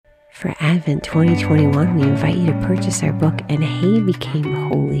For Advent 2021, we invite you to purchase our book, And Hay Became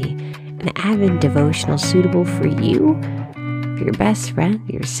Holy, an Advent devotional suitable for you, for your best friend,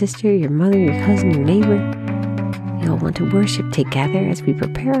 your sister, your mother, your cousin, your neighbor. You'll want to worship together as we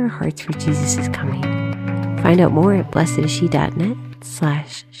prepare our hearts for Jesus' coming. Find out more at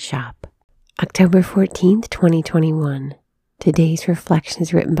blessedisshe.net/shop. October 14th, 2021. Today's reflection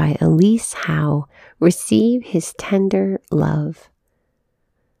is written by Elise Howe. Receive His tender love.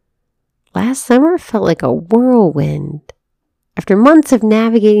 Last summer felt like a whirlwind. After months of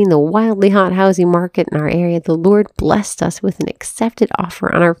navigating the wildly hot housing market in our area, the Lord blessed us with an accepted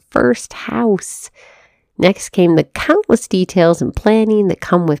offer on our first house. Next came the countless details and planning that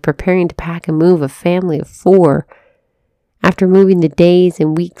come with preparing to pack and move a family of 4. After moving, the days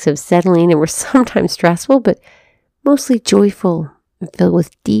and weeks of settling were sometimes stressful, but mostly joyful and filled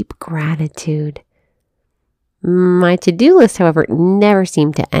with deep gratitude. My to-do list, however, never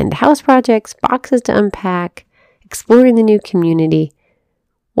seemed to end. House projects, boxes to unpack, exploring the new community.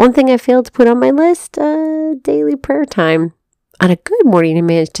 One thing I failed to put on my list, daily prayer time. On a good morning, I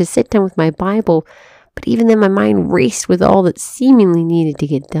managed to sit down with my Bible, but even then my mind raced with all that seemingly needed to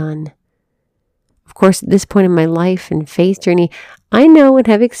get done. Of course, at this point in my life and faith journey, I know and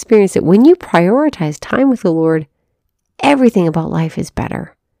have experienced that when you prioritize time with the Lord, everything about life is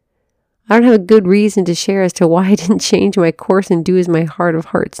better. I don't have a good reason to share as to why I didn't change my course and do as my heart of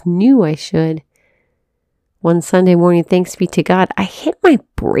hearts knew I should. One Sunday morning, thanks be to God, I hit my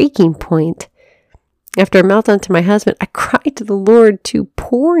breaking point. After a meltdown to my husband, I cried to the Lord,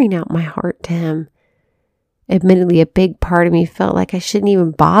 pouring out my heart to Him. Admittedly, a big part of me felt like I shouldn't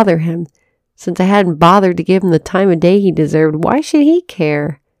even bother Him. Since I hadn't bothered to give Him the time of day He deserved, why should He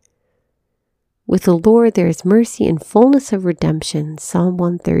care? With the Lord there is mercy and fullness of redemption, Psalm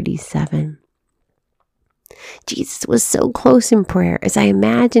 137. Jesus was so close in prayer as I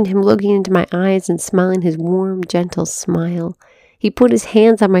imagined Him looking into my eyes and smiling His warm, gentle smile. He put His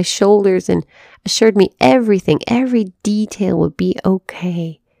hands on my shoulders and assured me everything, every detail would be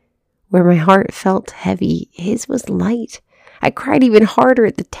okay. Where my heart felt heavy, His was light. I cried even harder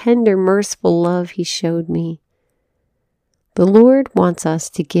at the tender, merciful love He showed me. The Lord wants us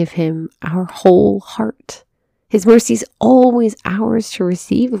to give Him our whole heart. His mercy is always ours to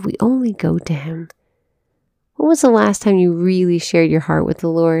receive if we only go to Him. When was the last time you really shared your heart with the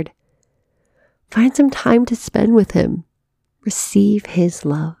Lord? Find some time to spend with Him. Receive His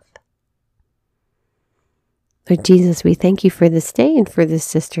love. Lord Jesus, we thank You for this day and for this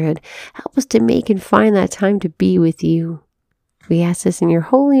sisterhood. Help us to make and find that time to be with You. We ask this in Your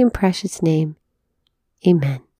holy and precious name. Amen.